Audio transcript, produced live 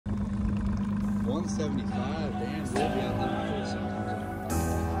175, damn, we'll be out there before the sun comes up.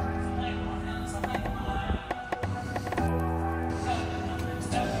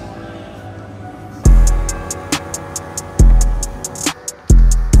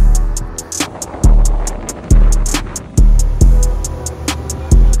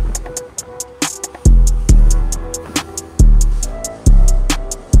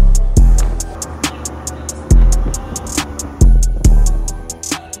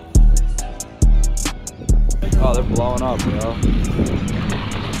 Oh, they're blowing up, bro.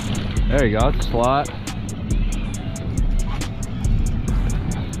 There you go, it's a slot.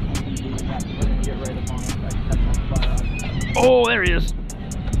 Oh, there he is.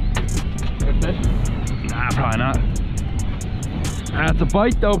 Good fish? Nah, probably not. That's a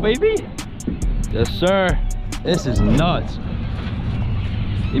bite though, baby. Yes, sir. This is nuts.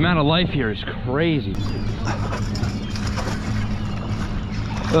 The amount of life here is crazy.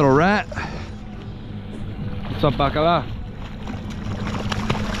 Little rat. What's up, Bacala?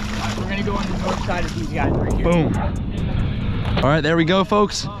 We're gonna go on the north side of these guys right here. Boom. All right, there we go,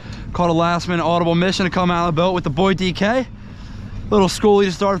 folks. Caught a last minute audible mission to come out of the boat with the boy DK. Little schoolie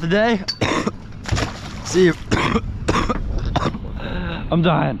to start the day. See you. I'm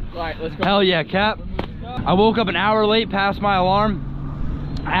dying. All right, let's go. Hell yeah, Cap. I woke up an hour late past my alarm.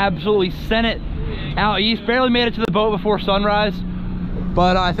 I absolutely sent it out east. Barely made it to the boat before sunrise.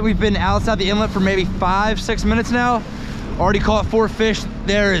 But I think we've been outside the inlet for maybe 5-6 minutes now. Already caught 4 fish.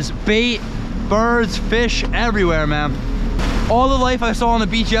 There is bait, birds, fish everywhere, man. All the life I saw on the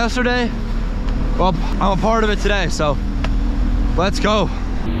beach yesterday, well, I'm a part of it today, so let's go.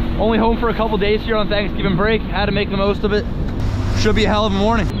 Only home for a couple days here on Thanksgiving break. Had to make the most of it. Should be a hell of a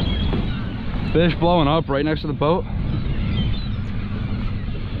morning. Fish blowing up right next to the boat.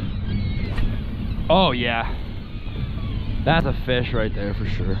 Oh yeah. That's a fish right there for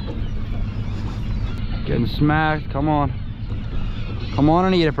sure. Getting smacked, come on. Come on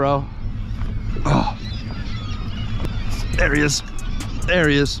and eat it, bro. Oh. There he is. There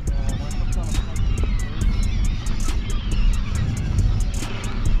he is.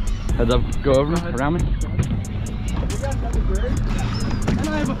 Heads up, go over me, around me. And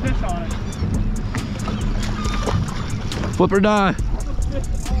I have a fish on it. Flip or die.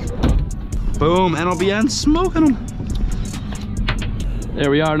 Boom, NLBN smoking them. There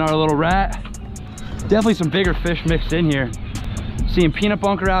we are, another little rat. Definitely some bigger fish mixed in here. Seeing peanut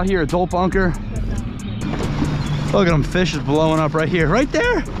bunker out here, adult bunker. Look at them, fish is blowing up right here, right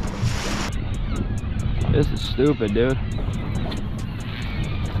there. This is stupid, dude.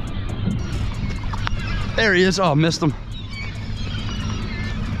 There he is. Oh, missed him.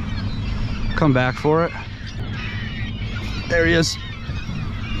 Come back for it. There he is.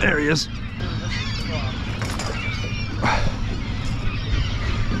 There he is.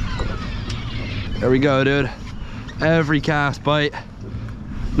 There we go, dude. Every cast bite.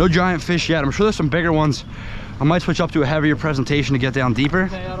 No giant fish yet. I'm sure there's some bigger ones. I might switch up to a heavier presentation to get down deeper.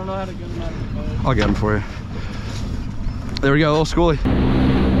 Okay, I don't know how to get them out of the boat. I'll get them for you. There we go, a little schoolie.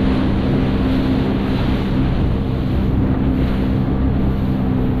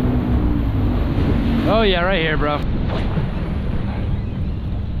 Oh yeah, right here, bro.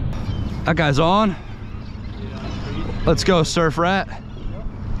 That guy's on. Let's go, surf rat.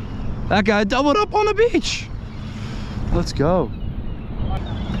 That guy doubled up on the beach. Let's go.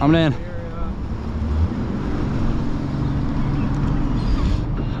 I'm in.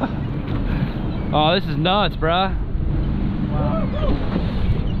 Oh, this is nuts, bruh.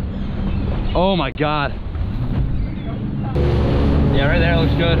 Oh my God. Yeah, right there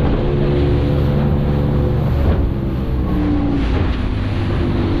looks good.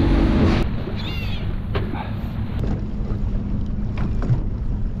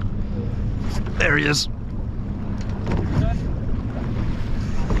 There he is.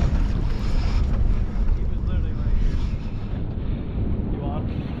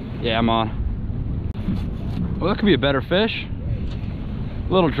 Yeah, I'm on. Well, that could be a better fish.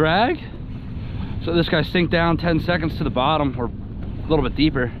 A little drag. So this guy sink down 10 seconds to the bottom, or a little bit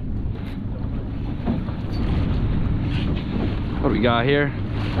deeper. What do we got here?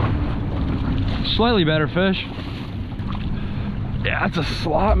 Slightly better fish. Yeah, that's a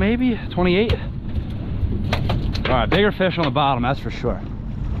slot maybe, 28. All right, bigger fish on the bottom, that's for sure.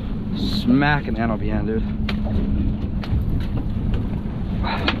 Smacking NLBN, dude.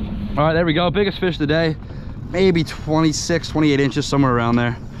 All right, there we go, biggest fish of the day. Maybe 26, 28 inches, somewhere around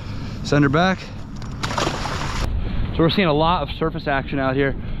there. Send her back. So we're seeing a lot of surface action out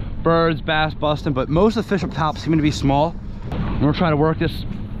here. Birds, bass busting, but most of the fish up top seem to be small. And we're trying to work this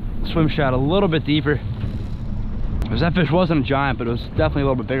swim shad a little bit deeper. Because that fish wasn't a giant, but it was definitely a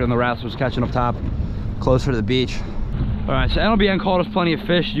little bit bigger than the rest. It was catching up top, closer to the beach. All right, so NLBN caught us plenty of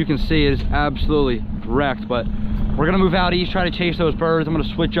fish. As you can see, it is absolutely wrecked, but we're gonna move out east, try to chase those birds. I'm gonna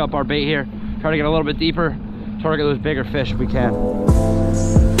switch up our bait here, try to get a little bit deeper, target those bigger fish if we can.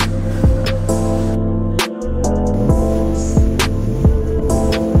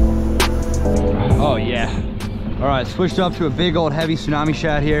 Oh yeah. All right, switched up to a big old heavy tsunami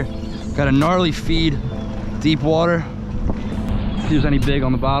shad here. Got a gnarly feed, deep water. See if there's any big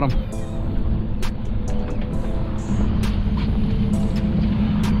on the bottom.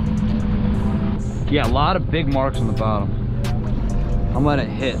 Yeah, a lot of big marks on the bottom. I'm letting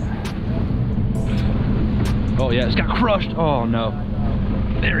it hit. Oh yeah, it's got crushed. Oh no.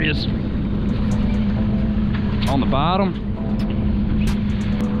 There he is. On the bottom.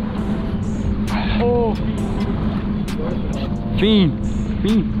 Oh. Fiend.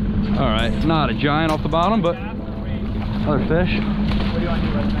 All right, not a giant off the bottom, but another fish. What do you want to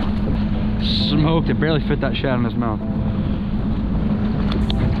do right now? Smoked it, barely fit that shad in his mouth.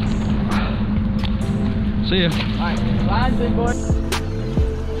 See ya. Alright, slide, big boy.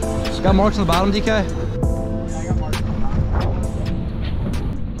 It's got marks on the bottom, DK? Yeah, I got marks on the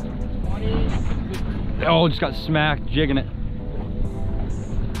bottom. Oh, just got smacked, jigging it.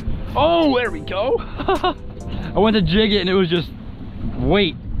 Oh, there we go. I went to jig it and it was just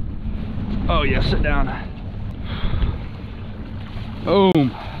weight. Oh yeah, sit down.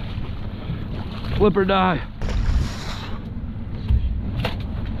 Boom. Flip or die.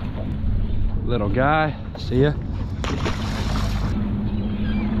 Little guy, see ya.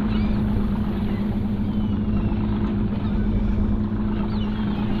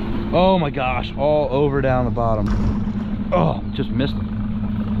 Oh my gosh, all over down the bottom. Oh, just missed it.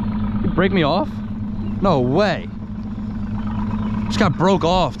 You break me off? No way. Just got broke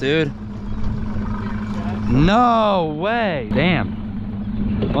off, dude. No way. Damn.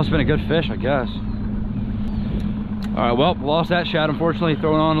 Must have been a good fish, I guess. All right, well, lost that shad, unfortunately.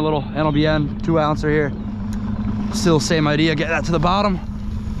 Throwing on a little NLBN 2-ouncer here. Still same idea, get that to the bottom.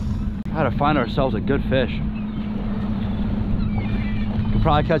 Gotta find ourselves a good fish. Could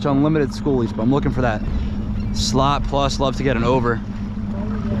probably catch unlimited schoolies, but I'm looking for that slot plus, love to get an over.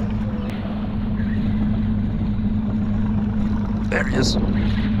 There he is.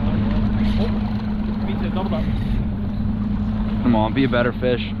 Come on, be a better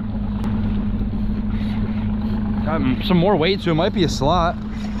fish. Got some more weight, so it might be a slot.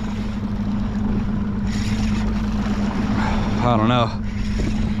 I don't know.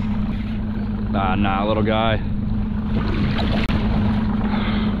 Nah, little guy.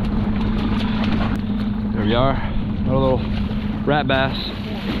 There we are. Another little rat bass.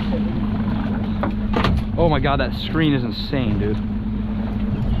 Oh my god, that screen is insane, dude.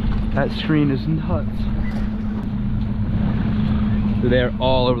 That screen is nuts. They're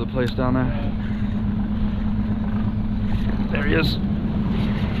all over the place down there. There he is.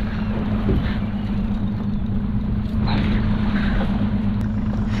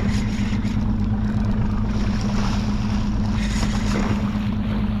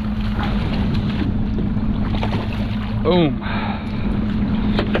 Boom.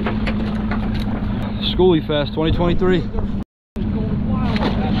 Schoolie Fest 2023.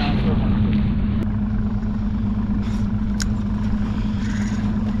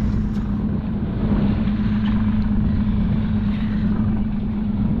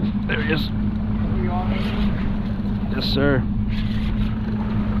 There he is. Yes, sir.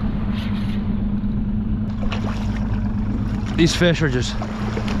 These fish are just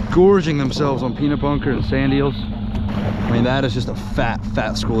gorging themselves on peanut bunker and sand eels. I mean, that is just a fat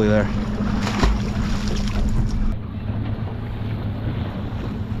schoolie there.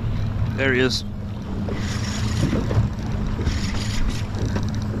 There he is.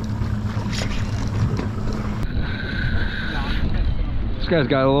 This guy's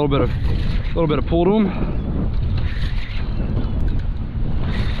got a little bit of pull to him.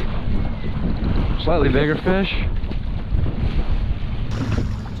 Slightly bigger fish.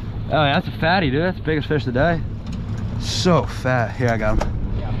 Oh yeah, that's a fatty, dude. That's the biggest fish of the day. So fat. Here, I got him.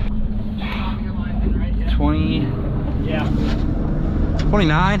 20. Yeah.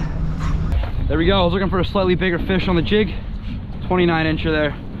 29. There we go. I was looking for a slightly bigger fish on the jig. 29 incher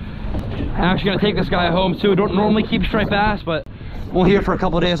there. I'm actually gonna take this guy home too. Don't normally keep striped bass, but we're here for a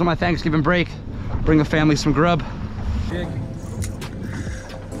couple of days on my Thanksgiving break. Bring the family some grub. Jig.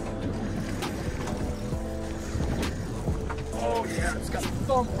 Oh yeah, it's got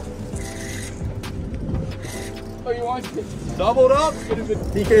thump. Oh, you want it Doubled up.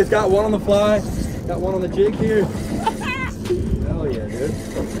 DK's got one on the fly. Got one on the jig here. Hell yeah, dude.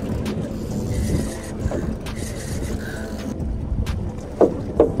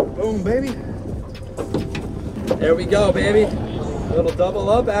 Boom, baby. There we go, baby. A little double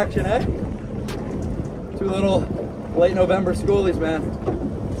up action, eh? Two little late November schoolies, man.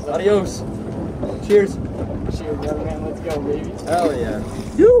 Adios. Cheers. Cheers, brother, man. Let's go, baby. Hell yeah.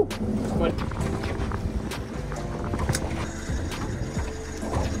 You.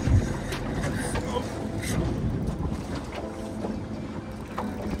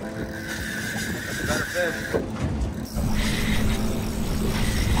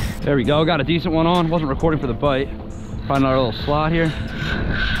 There we go, got a decent one on. Wasn't recording for the bite. Find another little slot here.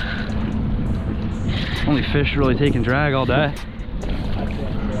 Only fish really taking drag all day.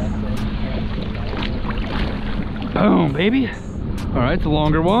 Boom, baby. All right, it's a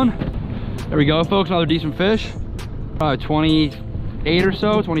longer one. There we go, folks, another decent fish. Probably 28 or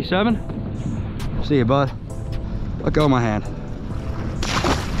so, 27. See you, bud. Let go of my hand.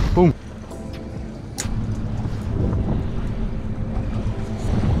 Boom.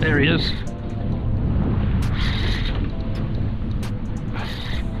 There he is.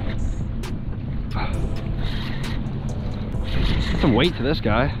 Some weight to this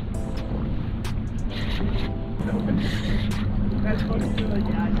guy.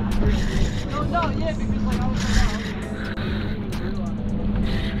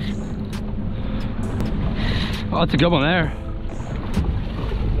 Oh, that's a good one there.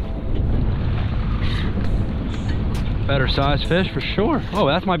 Better size fish for sure. Oh,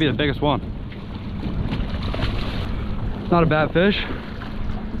 that might be the biggest one. Not a bad fish.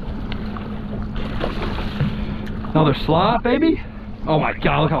 Another slot, baby. Oh my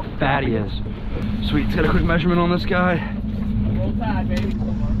God, look how fat he is. Sweet, let's get a quick measurement on this guy. Roll tide, baby.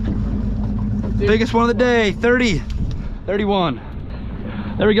 Biggest one of the day, 30, 31.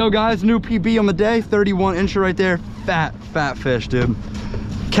 There we go, guys, new PB on the day, 31 inch right there. Fat fish, dude.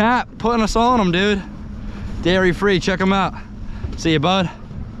 Cap putting us on them, dude. Dairy free, check them out. See you, bud.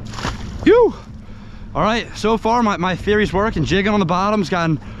 Phew. All right, so far my theory's working. Jigging on the bottom's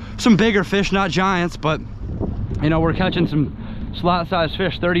gotten some bigger fish, not giants, but you know, we're catching some slot sized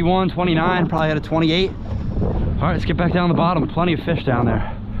fish. 31, 29, probably had a 28. All right, let's get back down the bottom. Plenty of fish down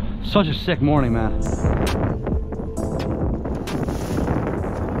there. Such a sick morning, man.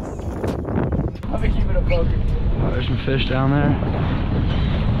 I'm gonna keep it a focus. Oh, there's some fish down there.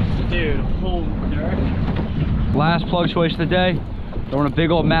 Dude, holy dirt. Last plug choice of the day. Throwing a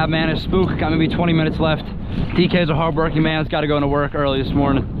big old Mad Mantis spook. Got maybe 20 minutes left. DK's a hardworking man. He's got to go into work early this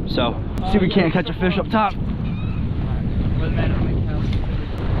morning. So, see if we can't catch a fish up top.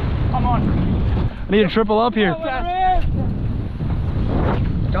 Come on. I need to triple up here.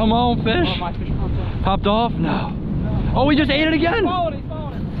 Come on, fish. Oh, my fish Popped off? No. Oh, we just ate it again. He's following it.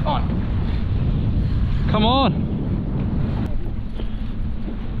 Come on. Come on.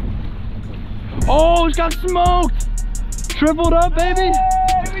 Oh, it's got smoked. Tripled up, baby.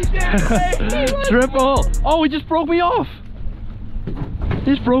 We did it, baby. Triple. Oh, he just broke me off.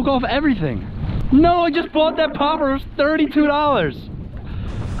 He just broke off everything. No, I just bought that popper. It was $32.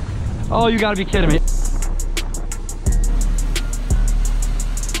 Oh, you gotta be kidding me.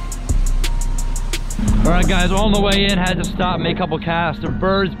 All right, guys, on the way in, had to stop, make a couple casts. There are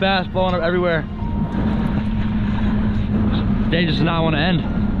birds, bass blowing up everywhere. Day just does not want to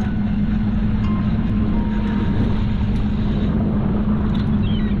end.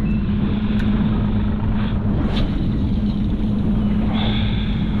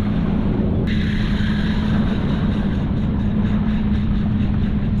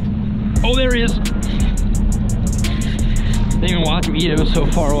 Oh, there he is. Didn't even watch him eat it, it was so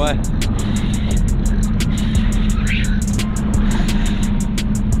far away.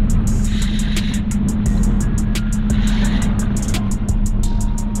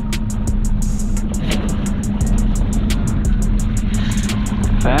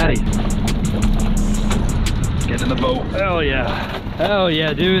 Fatty. Get in the boat. Hell yeah. Hell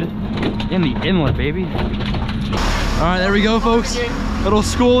yeah, dude. In the inlet, baby. All right, there we go, folks. Little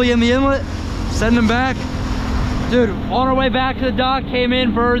schoolie in the inlet. Send him back. Dude, on our way back to the dock, came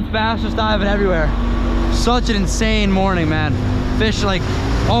in, birds, bass just diving everywhere. Such an insane morning, man. Fish like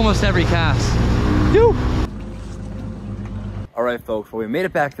almost every cast. Whew. All right, folks, well, we made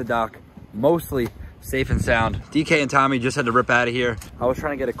it back to the dock, mostly safe and sound. DK and Tommy just had to rip out of here. I was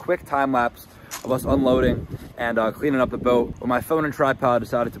trying to get a quick time lapse of us unloading and cleaning up the boat, but my phone and tripod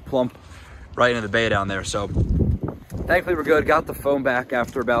decided to plump right into the bay down there. So thankfully we're good. Got the phone back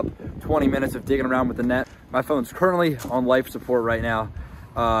after about 20 minutes of digging around with the net. My phone's currently on life support right now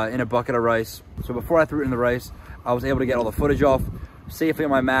in a bucket of rice. So before I threw it in the rice, I was able to get all the footage off safely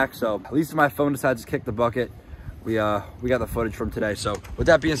on my Mac. So at least if my phone decides to kick the bucket, we got the footage from today. So with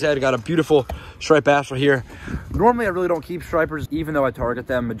that being said, I got a beautiful striped bass right here. Normally I really don't keep stripers, even though I target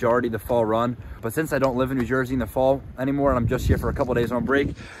them majority of the fall run. But since I don't live in New Jersey in the fall anymore, and I'm just here for a couple of days on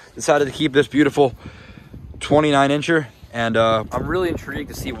break, decided to keep this beautiful 29 incher. And I'm really intrigued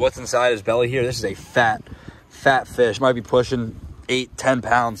to see what's inside his belly here. This is a fat fish. Might be pushing 8-10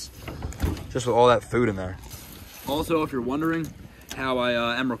 pounds just with all that food in there. Also, if you're wondering how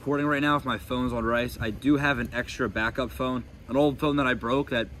I am recording right now, if my phone's on rice, I do have an Xtra backup phone, an old phone that I broke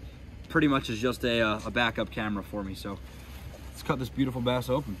that pretty much is just a backup camera for me. So let's cut this beautiful bass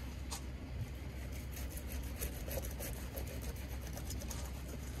open.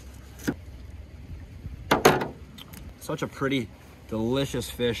 Such a pretty, delicious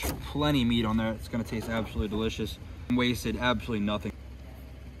fish. Plenty of meat on there. It's gonna taste absolutely delicious. Wasted absolutely nothing.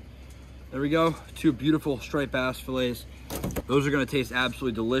 There we go, 2 beautiful striped bass fillets. Those are gonna taste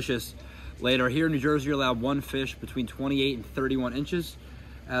absolutely delicious later. Here in New Jersey, you're allowed 1 fish between 28 and 31 inches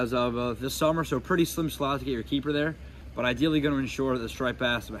as of this summer, so pretty slim slot to get your keeper there, but ideally gonna ensure that the striped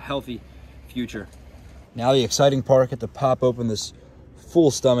bass have a healthy future. Now the exciting part, get to pop open this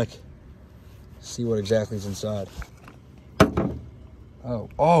full stomach, see what exactly is inside.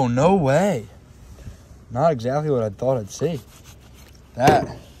 Oh, no way. Not exactly what I thought I'd see.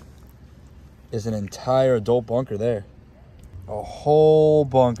 That is an entire adult bunker there. A whole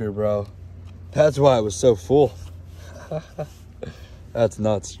bunker, bro. That's why it was so full. That's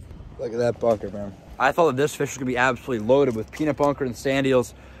nuts. Look at that bunker, man. I thought that this fish was gonna be absolutely loaded with peanut bunker and sand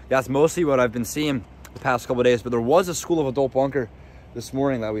eels. That's mostly what I've been seeing the past couple of days, but there was a school of adult bunker this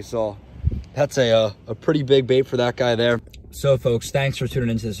morning that we saw. That's a pretty big bait for that guy there. So folks, thanks for tuning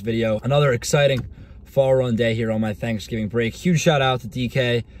into this video. Another exciting fall run day here on my Thanksgiving break. Huge shout out to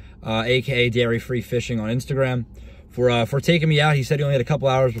DK, aka Dairy Free Fishing on Instagram, for taking me out. He said he only had a couple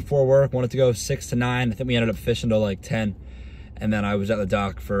hours before work, wanted to go 6 to 9. I think we ended up fishing till like 10. And then I was at the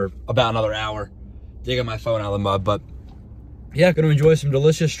dock for about another hour, digging my phone out of the mud. But yeah, gonna enjoy some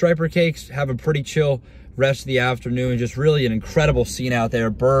delicious striper cakes, have a pretty chill rest of the afternoon. Just really an incredible scene out there.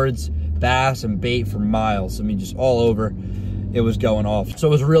 Birds, bass, and bait for miles. I mean, just all over. It was going off. So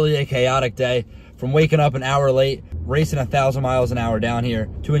it was really a chaotic day. From waking up an hour late, racing 1,000 miles an hour down here,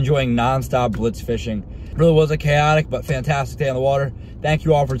 to enjoying nonstop blitz fishing. It really was a chaotic but fantastic day on the water. Thank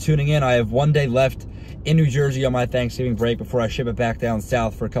you all for tuning in. I have 1 day left in New Jersey on my Thanksgiving break before I ship it back down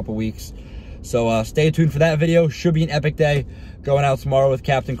south for a couple weeks. So stay tuned for that video. Should be an epic day. Going out tomorrow with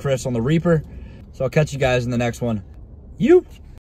Captain Chris on the Reaper. So I'll catch you guys in the next one. You.